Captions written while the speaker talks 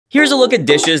Here's a look at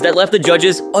dishes that left the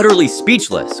judges utterly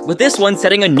speechless, with this one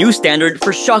setting a new standard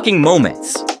for shocking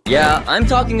moments. Yeah, I'm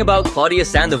talking about Claudia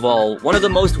Sandoval, one of the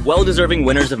most well-deserving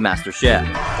winners of MasterChef.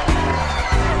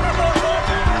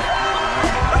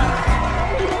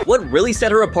 What really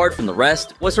set her apart from the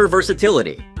rest was her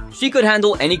versatility. She could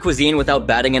handle any cuisine without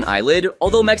batting an eyelid,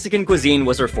 although Mexican cuisine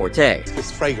was her forte. This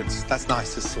fragrance, that's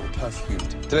nice, it's sort of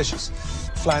perfumed. Delicious.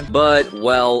 But,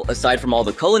 well, aside from all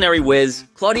the culinary whiz,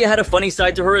 Claudia had a funny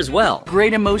side to her as well.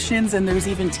 Great emotions, and there's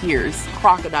even tears.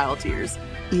 Crocodile tears.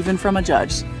 Even from a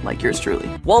judge, like yours truly.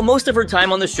 While most of her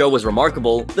time on the show was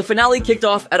remarkable, the finale kicked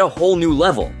off at a whole new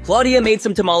level. Claudia made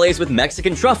some tamales with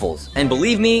Mexican truffles, and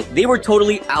believe me, they were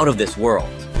totally out of this world.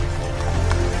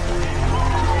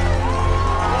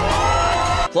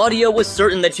 Claudia was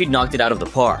certain that she'd knocked it out of the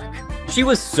park. She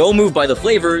was so moved by the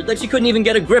flavor that she couldn't even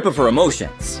get a grip of her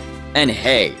emotions. And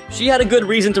hey, she had a good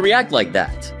reason to react like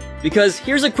that. Because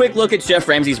here's a quick look at Chef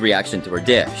Ramsay's reaction to her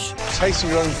dish. Tasting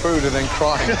your own food and then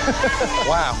crying.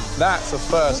 Wow, that's a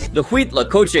first. The huit la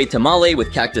coche tamale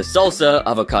with cactus salsa,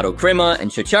 avocado crema, and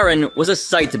chicharron was a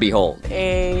sight to behold.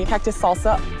 A cactus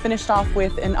salsa finished off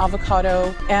with an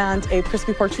avocado and a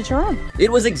crispy pork chicharron.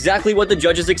 It was exactly what the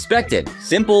judges expected,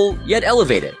 simple yet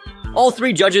elevated. All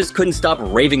three judges couldn't stop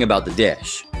raving about the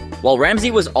dish. While Ramsay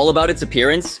was all about its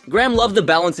appearance, Graham loved the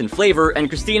balance and flavor, and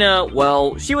Christina,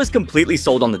 well, she was completely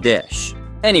sold on the dish.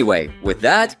 Anyway, with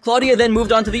that, Claudia then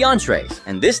moved on to the entrees,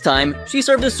 and this time, she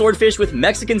served a swordfish with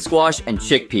Mexican squash and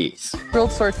chickpeas.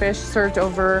 Grilled swordfish served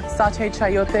over sauteed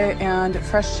chayote and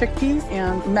fresh chickpeas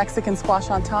and Mexican squash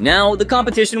on top. Now, the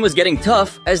competition was getting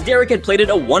tough, as Derek had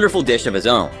plated a wonderful dish of his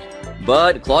own.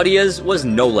 But Claudia's was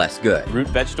no less good. Root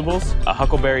vegetables, a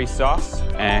huckleberry sauce,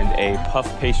 and a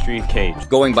puff pastry cage.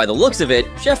 Going by the looks of it,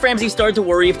 Chef Ramsay started to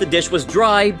worry if the dish was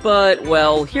dry, but,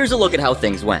 well, here's a look at how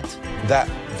things went. That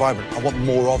vibrant, I want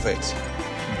more of it.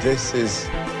 This is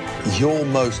your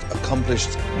most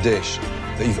accomplished dish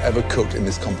that you've ever cooked in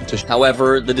this competition.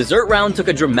 However, the dessert round took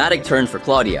a dramatic turn for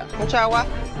Claudia.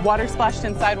 Water splashed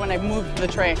inside when I moved the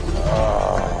tray.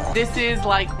 This is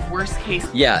like worst case.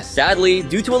 Yeah, sadly,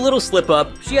 due to a little slip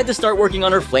up, she had to start working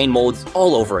on her flame molds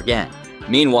all over again.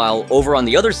 Meanwhile, over on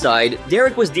the other side,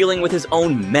 Derek was dealing with his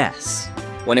own mess.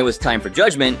 When it was time for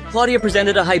judgment, Claudia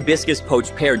presented a hibiscus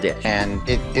poached pear dish. And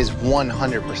it is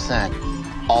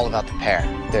 100% all about the pear.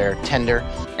 They're tender.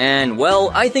 And,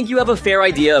 well, I think you have a fair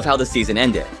idea of how the season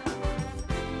ended.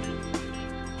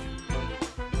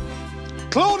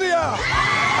 Claudia!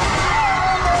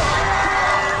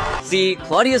 See,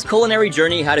 Claudia's culinary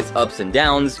journey had its ups and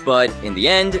downs, but in the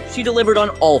end, she delivered on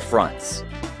all fronts.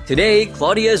 Today,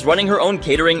 Claudia is running her own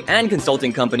catering and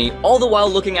consulting company, all the while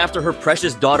looking after her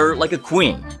precious daughter like a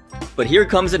queen. But here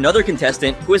comes another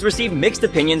contestant who has received mixed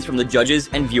opinions from the judges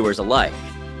and viewers alike.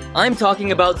 I'm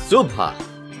talking about Subha.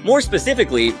 More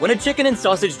specifically, when a chicken and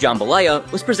sausage jambalaya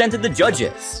was presented to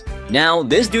judges. Now,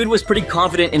 this dude was pretty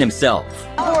confident in himself.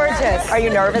 Gorgeous. Are you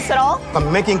nervous at all?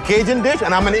 I'm making Cajun dish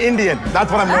and I'm an Indian.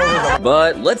 That's what I'm nervous about.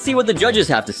 But let's see what the judges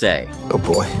have to say. Oh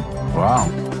boy. Wow.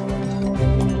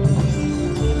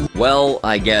 Well,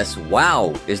 I guess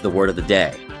wow is the word of the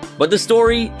day. But the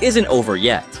story isn't over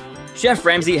yet. Chef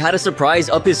Ramsay had a surprise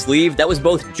up his sleeve that was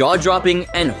both jaw-dropping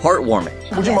and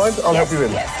heartwarming. Would you mind? I'll help you in.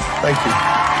 Thank you.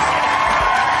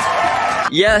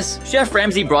 Yes, Chef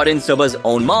Ramsay brought in Subha's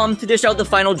own mom to dish out the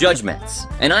final judgments.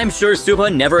 And I'm sure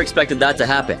Subha never expected that to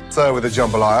happen. Sir, with the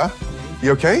jambalaya.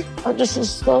 You okay? Oh, this is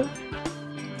so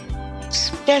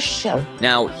special.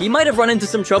 Now, he might have run into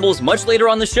some troubles much later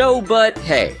on the show, but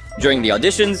hey, during the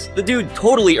auditions, the dude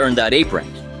totally earned that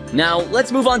apron. Now,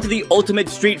 let's move on to the ultimate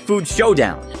street food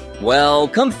showdown. Well,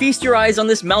 come feast your eyes on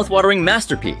this mouth-watering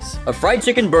masterpiece, a fried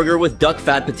chicken burger with duck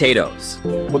fat potatoes.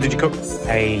 What did you cook?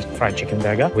 A fried chicken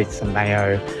burger with some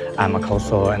mayo, a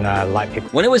coleslaw, and a light pickle.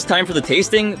 When it was time for the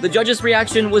tasting, the judges'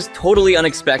 reaction was totally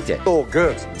unexpected. Oh,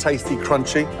 good. Tasty,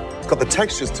 crunchy. It's got the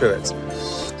textures to it.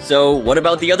 So, what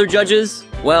about the other judges?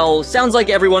 Well, sounds like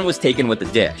everyone was taken with the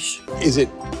dish. Is it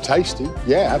tasty?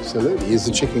 Yeah, absolutely. Is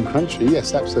the chicken crunchy?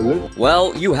 Yes, absolutely.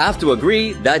 Well, you have to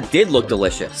agree, that did look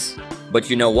delicious. But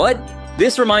you know what?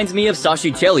 This reminds me of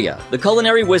Sashi Chelia, the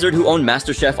culinary wizard who owned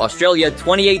MasterChef Australia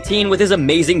 2018 with his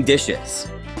amazing dishes.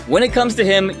 When it comes to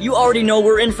him, you already know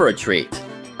we're in for a treat.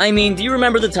 I mean, do you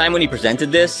remember the time when he presented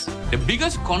this? The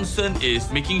biggest concern is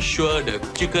making sure the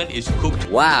chicken is cooked.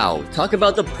 Wow, talk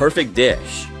about the perfect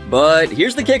dish. But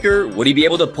here's the kicker, would he be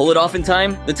able to pull it off in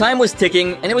time? The time was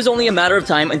ticking, and it was only a matter of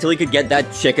time until he could get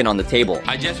that chicken on the table.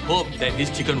 I just hope that this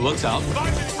chicken works out.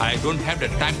 I don't have the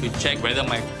time to check whether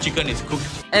my chicken is cooked.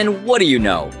 And what do you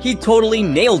know? He totally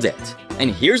nailed it.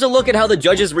 And here's a look at how the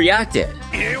judges reacted.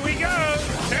 Here we go.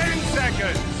 10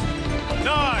 seconds.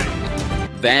 9,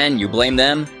 Van, you blame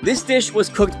them? This dish was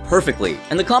cooked perfectly,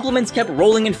 and the compliments kept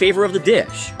rolling in favor of the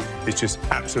dish. It's just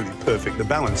absolutely perfect. The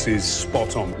balance is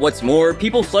spot on. What's more,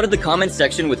 people flooded the comments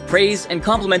section with praise and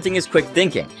complimenting his quick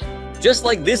thinking. Just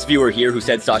like this viewer here who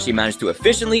said Sashi managed to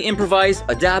efficiently improvise,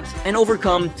 adapt, and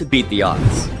overcome to beat the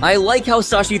odds. I like how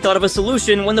Sashi thought of a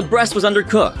solution when the breast was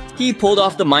undercooked. He pulled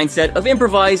off the mindset of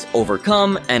improvise,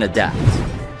 overcome, and adapt.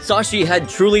 Sashi had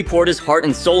truly poured his heart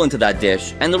and soul into that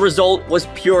dish, and the result was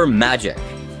pure magic.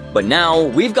 But now,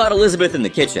 we've got Elizabeth in the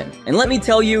kitchen, and let me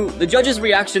tell you, the judges'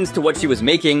 reactions to what she was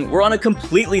making were on a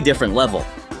completely different level.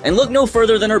 And look no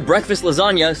further than her breakfast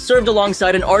lasagna served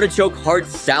alongside an artichoke heart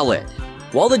salad.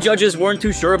 While the judges weren't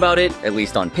too sure about it, at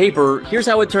least on paper, here's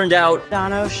how it turned out.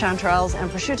 Dano, chanterelles, and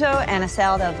prosciutto, and a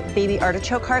salad of baby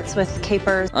artichoke hearts with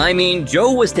capers. I mean,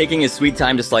 Joe was taking his sweet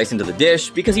time to slice into the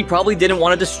dish because he probably didn't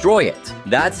want to destroy it.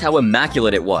 That's how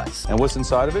immaculate it was. And what's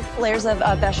inside of it? Layers of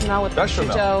bechamel with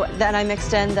prosciutto. Then I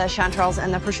mixed in the chanterelles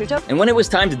and the prosciutto. And when it was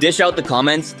time to dish out the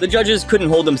comments, the judges couldn't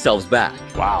hold themselves back.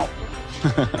 Wow.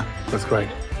 That's great.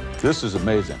 This is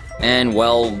amazing. And,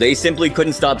 well, they simply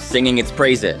couldn't stop singing its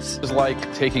praises. It's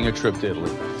like taking a trip to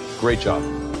Italy. Great job.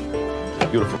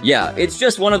 Beautiful. Yeah, it's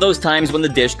just one of those times when the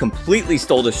dish completely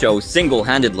stole the show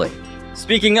single-handedly.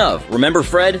 Speaking of, remember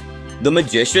Fred? The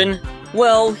magician?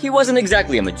 Well, he wasn't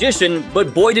exactly a magician,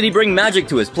 but boy did he bring magic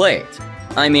to his plate.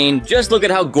 I mean, just look at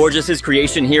how gorgeous his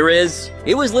creation here is.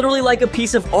 It was literally like a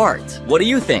piece of art. What do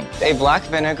you think? A black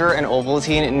vinegar and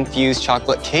Ovaltine-infused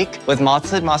chocolate cake with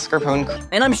malted mascarpone.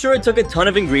 And I'm sure it took a ton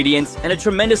of ingredients and a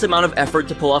tremendous amount of effort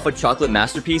to pull off a chocolate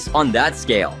masterpiece on that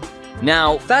scale.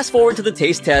 Now, fast forward to the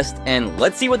taste test, and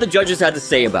let's see what the judges had to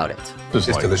say about it. This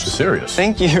is delicious. Serious.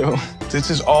 Thank you. This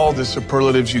is all the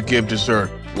superlatives you give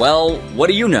dessert. Well, what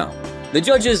do you know? The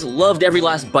judges loved every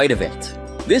last bite of it.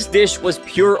 This dish was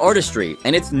pure artistry,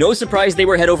 and it's no surprise they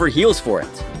were head over heels for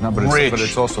it. No, but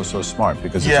it's also so smart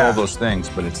because it's all those things,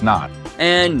 but it's not.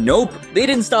 And nope, they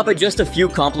didn't stop at just a few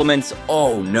compliments.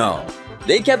 Oh no.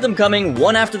 They kept them coming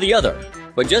one after the other.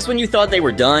 But just when you thought they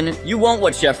were done, you won't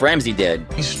what Chef Ramsay did.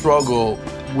 He struggled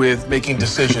with making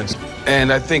decisions,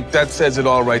 and I think that says it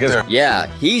all right there. Yeah,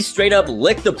 he straight up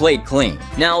licked the plate clean.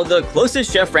 Now, the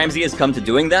closest Chef Ramsay has come to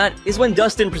doing that is when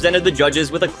Dustin presented the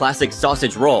judges with a classic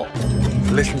sausage roll.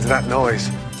 Listen to that noise.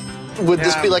 Would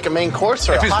this be like a main course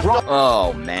or a hot dog?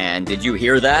 Oh man, did you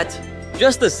hear that?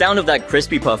 Just the sound of that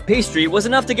crispy puff pastry was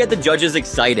enough to get the judges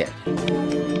excited.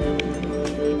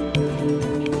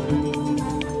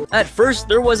 At first,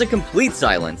 there was a complete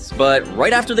silence, but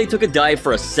right after they took a dive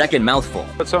for a second mouthful.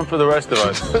 What's some for the rest of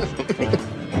us?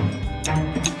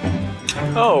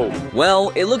 Oh.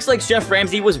 Well, it looks like Chef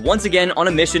Ramsay was once again on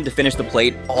a mission to finish the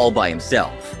plate all by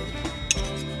himself.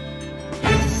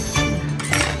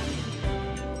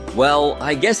 Well,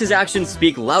 I guess his actions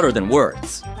speak louder than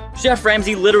words. Chef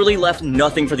Ramsay literally left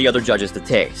nothing for the other judges to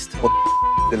taste.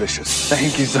 Delicious.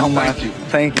 Thank you so much.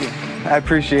 Thank you. I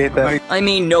appreciate that. I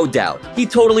mean, no doubt, he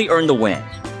totally earned the win.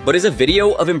 But is a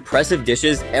video of impressive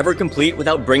dishes ever complete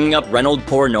without bringing up Reynold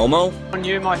Pornomo? On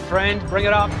you, my friend. Bring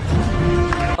it up.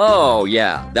 Oh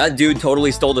yeah, that dude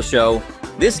totally stole the show.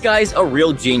 This guy's a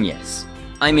real genius.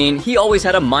 I mean, he always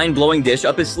had a mind-blowing dish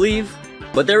up his sleeve.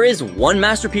 But there is one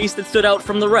masterpiece that stood out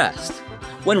from the rest.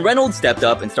 When Reynolds stepped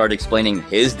up and started explaining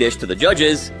his dish to the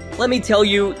judges, let me tell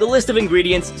you, the list of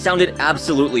ingredients sounded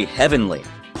absolutely heavenly.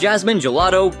 Jasmine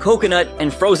gelato, coconut,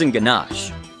 and frozen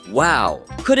ganache. Wow,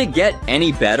 could it get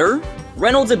any better?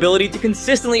 Reynolds' ability to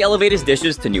consistently elevate his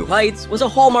dishes to new heights was a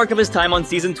hallmark of his time on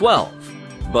season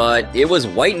 12. But it was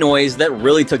white noise that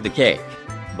really took the cake.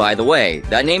 By the way,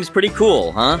 that name's pretty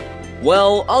cool, huh?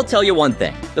 Well, I'll tell you one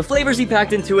thing. The flavors he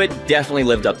packed into it definitely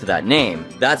lived up to that name,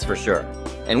 that's for sure.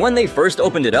 And when they first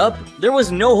opened it up, there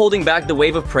was no holding back the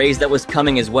wave of praise that was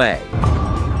coming his way.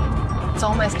 It's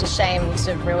almost a shame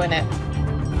to ruin it.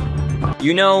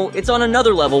 You know, it's on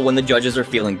another level when the judges are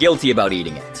feeling guilty about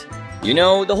eating it. You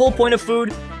know, the whole point of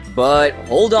food? But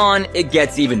hold on, it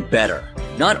gets even better.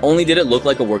 Not only did it look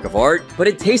like a work of art, but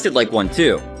it tasted like one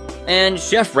too. And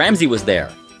Chef Ramsay was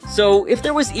there. So if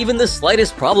there was even the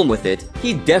slightest problem with it,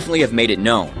 he'd definitely have made it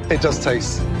known. It does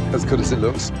taste as good as it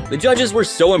looks. The judges were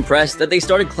so impressed that they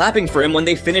started clapping for him when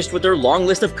they finished with their long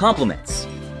list of compliments.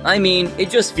 I mean, it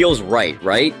just feels right?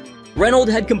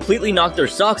 Reynolds had completely knocked their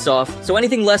socks off, so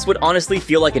anything less would honestly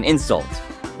feel like an insult.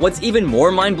 What's even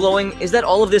more mind-blowing is that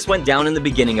all of this went down in the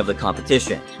beginning of the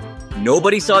competition.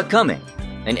 Nobody saw it coming,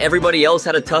 and everybody else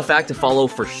had a tough act to follow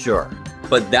for sure.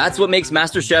 But that's what makes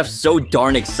MasterChef so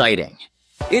darn exciting.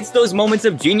 It's those moments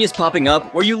of genius popping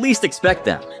up where you least expect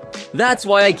them. That's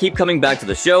why I keep coming back to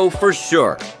the show for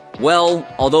sure. Well,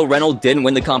 although Reynolds didn't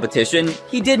win the competition,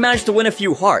 he did manage to win a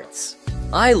few hearts.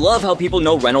 I love how people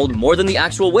know Reynolds more than the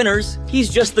actual winners. He's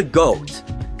just the GOAT.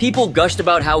 People gushed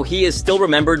about how he is still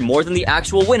remembered more than the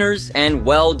actual winners, and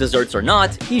well, desserts or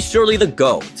not, he's surely the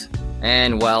GOAT.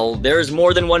 And well, there's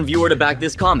more than one viewer to back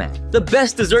this comment. The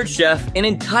best dessert chef in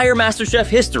entire MasterChef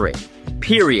history.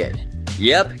 Period.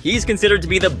 Yep, he's considered to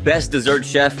be the best dessert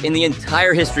chef in the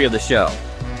entire history of the show.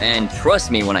 And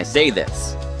trust me when I say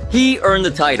this, he earned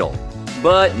the title.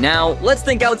 But now, let's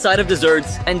think outside of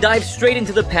desserts and dive straight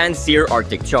into the pan-sear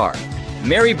Arctic char.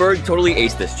 Mary Berg totally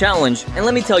aced this challenge, and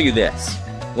let me tell you this.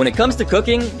 When it comes to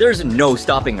cooking, there's no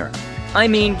stopping her. I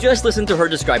mean, just listen to her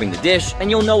describing the dish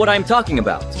and you'll know what I'm talking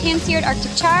about. Pan-seared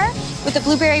Arctic char with a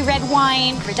blueberry red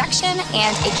wine reduction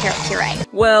and a carrot puree.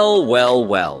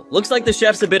 Well. Looks like the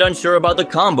chef's a bit unsure about the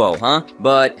combo, huh?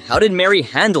 But how did Mary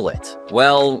handle it?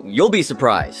 Well, you'll be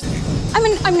surprised.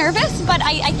 I'm nervous, but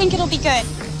I think it'll be good.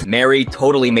 Mary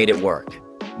totally made it work.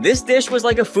 This dish was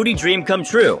like a foodie dream come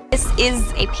true. This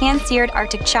is a pan-seared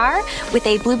Arctic char with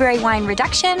a blueberry wine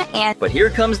reduction and... But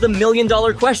here comes the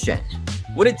million-dollar question.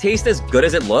 Would it taste as good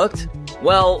as it looked?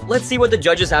 Well, let's see what the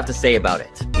judges have to say about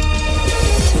it.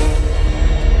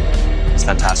 It's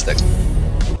fantastic.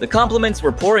 The compliments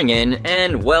were pouring in,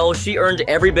 and well, she earned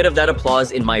every bit of that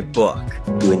applause in my book.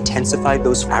 You intensified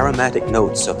those aromatic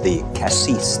notes of the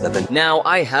cassis. Now,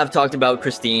 I have talked about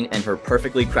Christine and her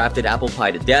perfectly crafted apple pie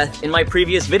to death in my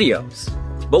previous videos.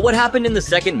 But what happened in the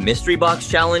second mystery box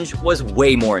challenge was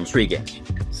way more intriguing.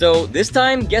 So this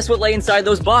time, guess what lay inside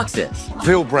those boxes?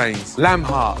 Veal brains, lamb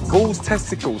heart, bull's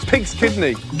testicles, pig's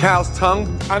kidney, cow's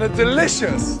tongue, and a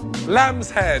delicious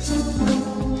lamb's head.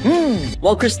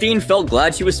 While Christine felt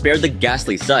glad she was spared the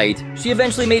ghastly sight, she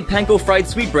eventually made panko fried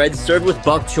sweetbreads served with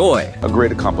bok choy. A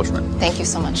great accomplishment. Thank you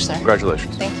so much, sir.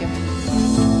 Congratulations. Thank you.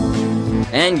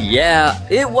 And yeah,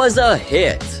 it was a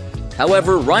hit.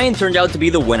 However, Ryan turned out to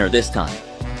be the winner this time.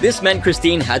 This meant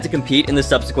Christine had to compete in the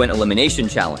subsequent elimination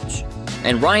challenge.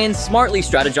 And Ryan smartly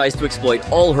strategized to exploit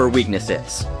all her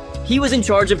weaknesses. He was in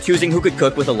charge of choosing who could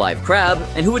cook with a live crab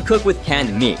and who would cook with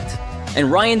canned meat. And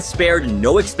Ryan spared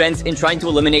no expense in trying to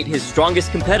eliminate his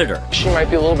strongest competitor. She might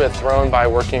be a little bit thrown by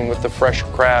working with the fresh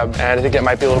crab, and I think it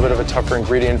might be a little bit of a tougher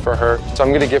ingredient for her. So I'm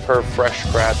going to give her fresh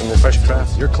crab in this. Fresh crab.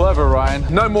 You're clever, Ryan.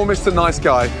 No more Mr. Nice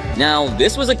Guy. Now,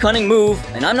 this was a cunning move,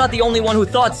 and I'm not the only one who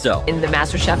thought so. In the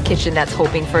MasterChef kitchen that's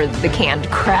hoping for the canned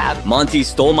crab. Monty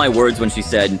stole my words when she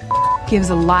said,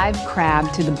 gives a live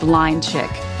crab to the blind chick.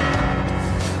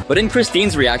 But in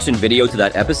Christine's reaction video to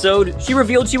that episode, she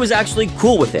revealed she was actually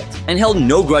cool with it and held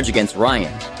no grudge against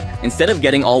Ryan. Instead of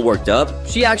getting all worked up,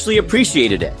 she actually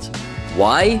appreciated it.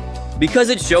 Why? Because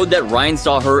it showed that Ryan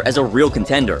saw her as a real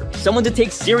contender, someone to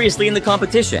take seriously in the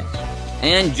competition.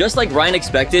 And just like Ryan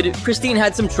expected, Christine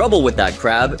had some trouble with that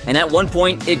crab, and at one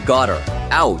point, it got her.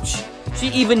 Ouch. She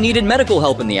even needed medical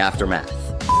help in the aftermath.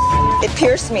 It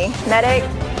pierced me. Medic.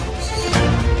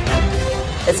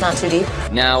 It's not too deep.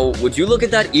 Now, would you look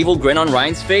at that evil grin on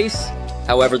Ryan's face?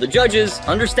 However, the judges,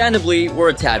 understandably, were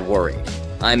a tad worried.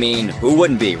 I mean, who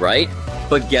wouldn't be, right?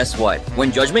 But guess what?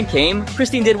 When judgment came,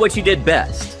 Christine did what she did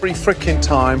best. Every freaking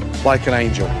time, like an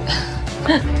angel.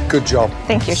 Good job.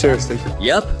 Thank you. Seriously.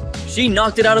 Yep, she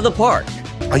knocked it out of the park.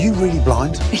 Are you really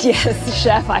blind? Yes,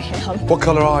 Chef, I am. What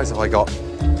color eyes have I got?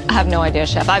 I have no idea,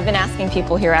 Chef. I've been asking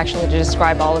people here actually to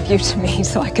describe all of you to me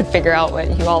so I could figure out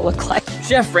what you all look like.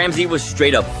 Chef Ramsay was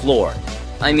straight up floored.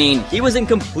 I mean, he was in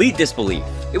complete disbelief.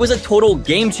 It was a total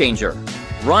game changer.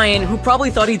 Ryan, who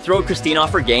probably thought he'd throw Christine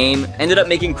off her game, ended up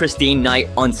making Christine Knight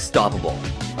unstoppable.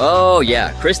 Oh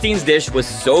yeah, Christine's dish was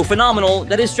so phenomenal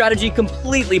that his strategy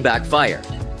completely backfired.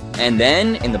 And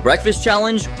then, in the breakfast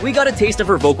challenge, we got a taste of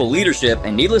her vocal leadership,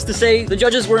 and needless to say, the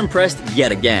judges were impressed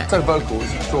yet again. So vocal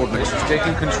is extraordinary. She's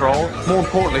taking control. More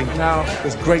importantly, now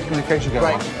there's great communication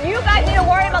going on. You guys need to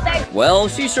worry about that. Well,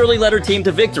 she surely led her team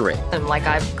to victory. And like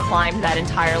I've climbed that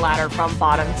entire ladder from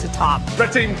bottom to top.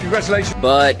 Red team, congratulations.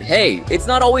 But hey, it's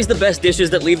not always the best dishes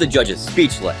that leave the judges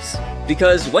speechless.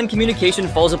 Because when communication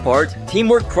falls apart,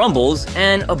 teamwork crumbles,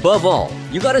 and above all,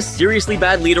 you got a seriously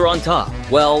bad leader on top.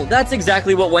 Well, that's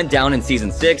exactly what went down in Season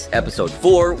 6, Episode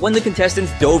 4, when the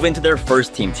contestants dove into their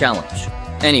first team challenge.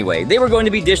 Anyway, they were going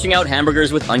to be dishing out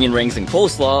hamburgers with onion rings and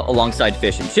coleslaw alongside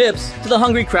fish and chips to the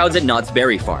hungry crowds at Knott's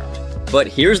Berry Farm. But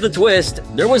here's the twist,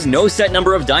 there was no set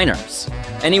number of diners.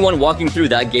 Anyone walking through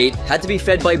that gate had to be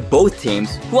fed by both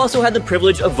teams, who also had the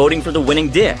privilege of voting for the winning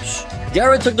dish.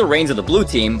 Dara took the reins of the blue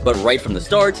team, but right from the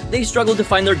start, they struggled to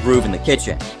find their groove in the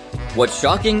kitchen. What's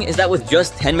shocking is that with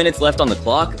just 10 minutes left on the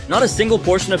clock, not a single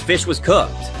portion of fish was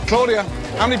cooked. Claudia,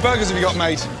 how many burgers have you got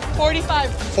made? 45.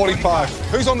 45.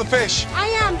 Who's on the fish? I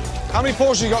am. How many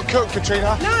portions you got cooked,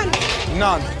 Katrina? None.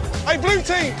 None. Hey, blue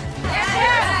team,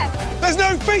 There's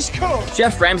no fish cooked!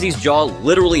 Chef Ramsay's jaw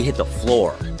literally hit the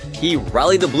floor. He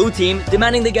rallied the blue team,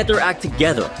 demanding they get their act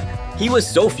together. He was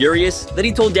so furious that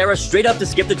he told Dara straight up to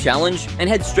skip the challenge and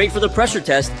head straight for the pressure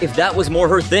test if that was more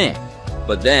her thing.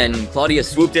 But then, Claudia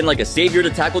swooped in like a savior to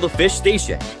tackle the fish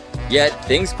station. Yet,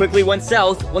 things quickly went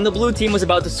south when the blue team was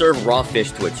about to serve raw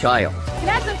fish to a child. Can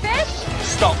I have some fish?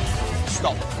 Stop.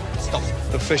 Stop. Stop.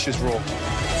 The fish is raw.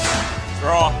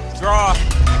 Draw.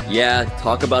 Yeah,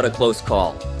 talk about a close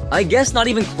call. I guess not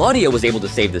even Claudia was able to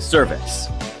save this service.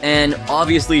 And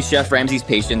obviously Chef Ramsay's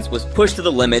patience was pushed to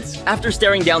the limits after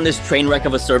staring down this train wreck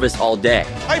of a service all day.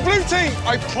 Hey, blue team,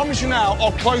 I promise you now,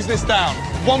 I'll close this down.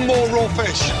 One more raw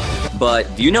fish.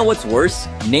 But do you know what's worse?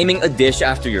 Naming a dish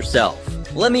after yourself.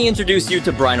 Let me introduce you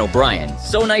to Brian O'Brien.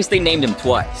 So nice they named him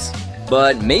twice.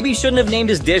 But maybe shouldn't have named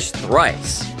his dish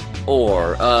thrice.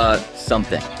 Or,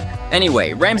 something.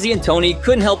 Anyway, Ramsay and Tony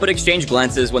couldn't help but exchange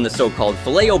glances when the so-called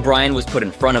Filet O'Brien was put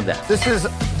in front of them. This is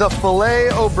the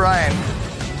Filet O'Brien.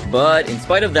 But in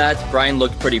spite of that, Brian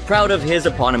looked pretty proud of his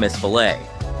eponymous filet.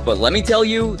 But let me tell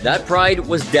you, that pride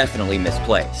was definitely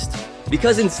misplaced.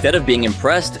 Because instead of being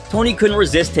impressed, Tony couldn't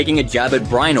resist taking a jab at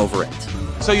Brian over it.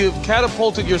 So you've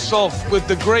catapulted yourself with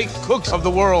the great cooks of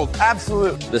the world.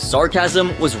 Absolutely. The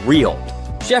sarcasm was real.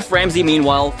 Chef Ramsay,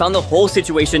 meanwhile, found the whole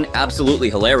situation absolutely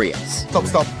hilarious.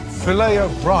 Stop. Filet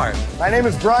O'Brien. My name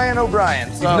is Brian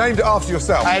O'Brien. So You named it after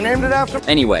yourself. I named it after...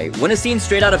 Anyway, when a scene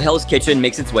straight out of Hell's Kitchen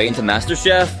makes its way into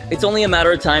MasterChef, it's only a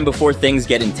matter of time before things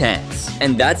get intense.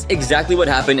 And that's exactly what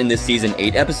happened in this Season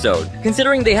 8 episode,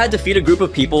 considering they had to feed a group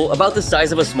of people about the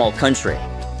size of a small country.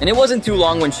 And it wasn't too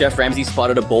long when Chef Ramsay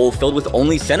spotted a bowl filled with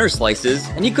only center slices,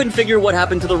 and he couldn't figure what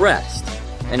happened to the rest.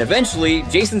 And eventually,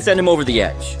 Jason sent him over the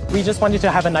edge. We just wanted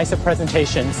to have a nicer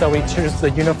presentation, so we chose the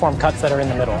uniform cuts that are in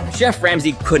the middle. Chef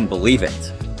Ramsay couldn't believe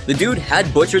it. The dude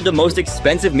had butchered the most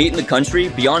expensive meat in the country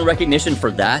beyond recognition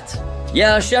for that.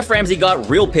 Yeah, Chef Ramsay got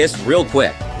real pissed real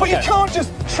quick. But you can't just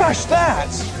trash that.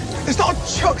 It's not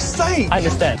a chuck steak. I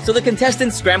understand. So the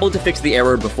contestants scrambled to fix the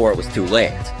error before it was too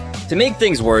late. To make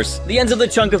things worse, the ends of the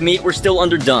chunk of meat were still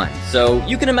underdone, so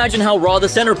you can imagine how raw the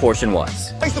center portion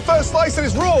was. It's the first slice and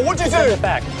it's raw. What'd you do? Send it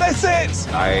back. That's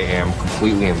it. I am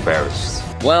completely embarrassed.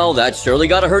 Well, that surely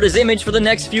gotta hurt his image for the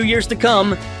next few years to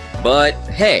come. But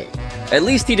hey, at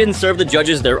least he didn't serve the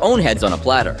judges their own heads on a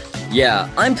platter. Yeah,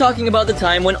 I'm talking about the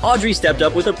time when Audrey stepped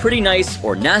up with a pretty nice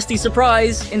or nasty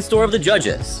surprise in store of the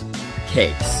judges.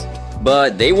 Cakes.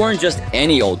 But they weren't just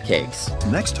any old cakes.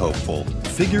 Next hopeful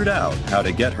figured out how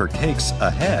to get her cakes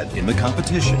ahead in the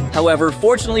competition. However,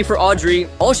 fortunately for Audrey,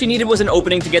 all she needed was an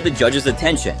opening to get the judges'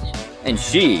 attention. And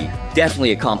she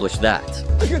definitely accomplished that.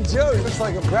 Look at Joe, he looks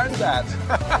like a granddad.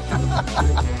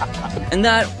 And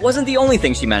that wasn't the only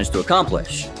thing she managed to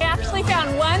accomplish. I actually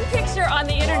found one picture on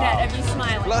the internet of you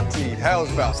smiling. Bloody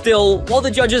hell's about. Still, while the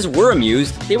judges were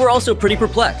amused, they were also pretty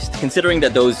perplexed, considering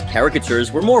that those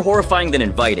caricatures were more horrifying than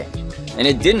inviting. And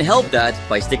it didn't help that,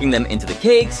 by sticking them into the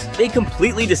cakes, they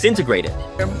completely disintegrated.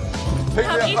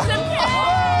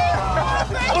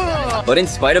 But in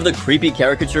spite of the creepy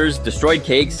caricatures, destroyed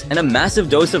cakes, and a massive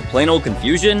dose of plain old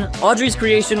confusion, Audrey's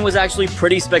creation was actually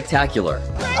pretty spectacular.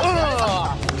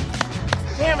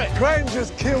 Damn it! Graham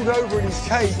just keeled over in his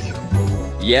cake.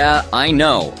 Yeah, I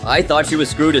know. I thought she was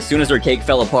screwed as soon as her cake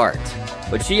fell apart.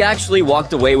 But she actually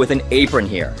walked away with an apron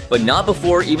here, but not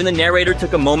before even the narrator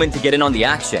took a moment to get in on the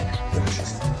action.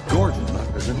 Gordon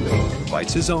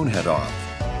bites his own head off.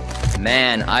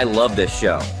 Man, I love this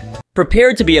show.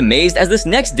 Prepared to be amazed as this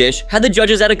next dish had the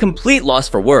judges at a complete loss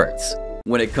for words.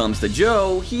 When it comes to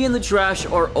Joe, he and the trash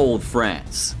are old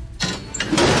friends.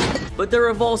 But there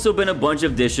have also been a bunch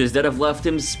of dishes that have left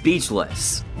him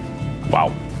speechless.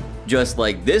 Wow. Just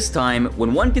like this time,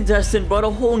 when one contestant brought a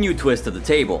whole new twist to the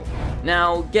table.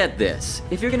 Now, get this.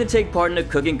 If you're gonna take part in a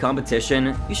cooking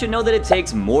competition, you should know that it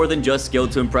takes more than just skill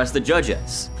to impress the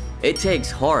judges. It takes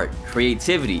heart,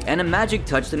 creativity, and a magic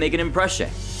touch to make an impression.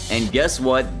 And guess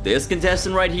what? This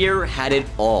contestant right here had it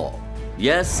all.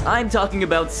 Yes, I'm talking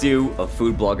about Sue, a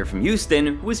food blogger from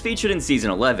Houston, who was featured in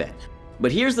Season 11.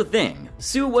 But here's the thing,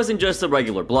 Sue wasn't just a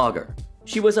regular blogger.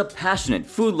 She was a passionate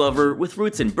food lover with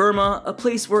roots in Burma, a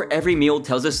place where every meal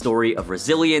tells a story of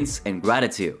resilience and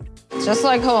gratitude. Just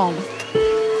like home,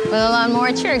 with a lot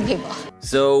more cheering people.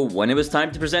 So, when it was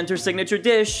time to present her signature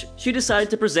dish, she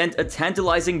decided to present a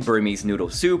tantalizing Burmese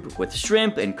noodle soup with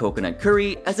shrimp and coconut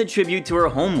curry as a tribute to her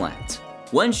homeland.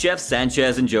 When Chef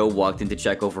Sanchez and Joe walked in to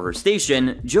check over her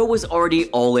station, Joe was already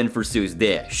all in for Sue's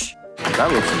dish.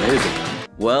 That looks amazing.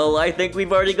 Well, I think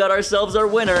we've already got ourselves our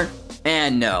winner.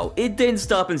 And no, it didn't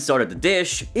stop and start at the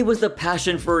dish, it was the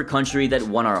passion for her country that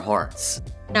won our hearts.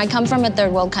 I come from a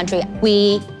third world country.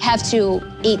 We have to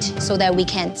eat so that we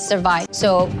can survive.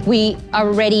 So we are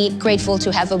already grateful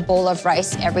to have a bowl of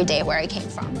rice every day where I came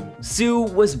from. Sue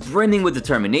was brimming with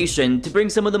determination to bring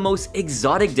some of the most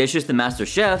exotic dishes to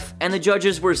MasterChef, and the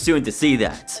judges were soon to see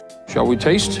that. Shall we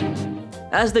taste?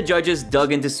 As the judges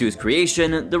dug into Sue's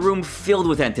creation, the room filled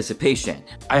with anticipation.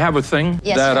 I have a thing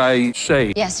that I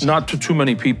say not to too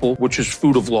many people, which is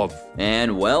food of love.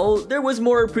 And well, there was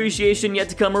more appreciation yet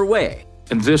to come her way.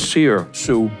 And this here,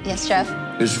 Sue, yes, Chef,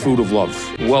 is food of love.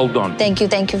 Well done. Thank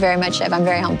you very much, Chef. I'm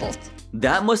very humbled.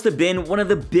 That must have been one of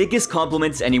the biggest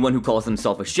compliments anyone who calls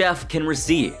himself a chef can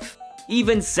receive.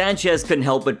 Even Sanchez couldn't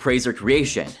help but praise her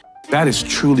creation. That is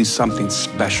truly something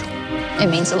special. It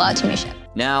means a lot to me, Chef.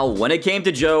 Now, when it came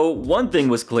to Joe, one thing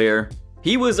was clear.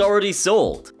 He was already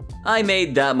sold. I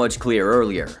made that much clear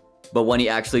earlier. But when he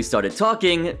actually started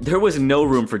talking, there was no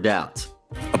room for doubt.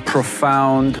 A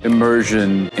profound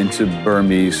immersion into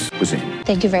Burmese cuisine.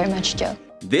 Thank you very much, Joe.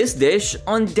 This dish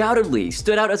undoubtedly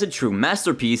stood out as a true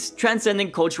masterpiece,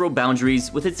 transcending cultural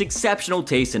boundaries with its exceptional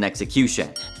taste and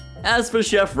execution. As for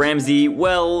Chef Ramsay,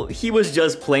 well, he was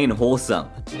just plain wholesome.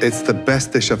 It's the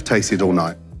best dish I've tasted all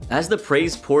night. As the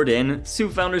praise poured in, Sue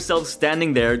found herself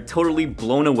standing there totally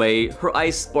blown away, her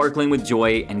eyes sparkling with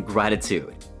joy and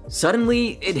gratitude.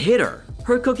 Suddenly, it hit her.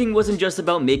 Her cooking wasn't just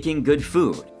about making good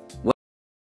food.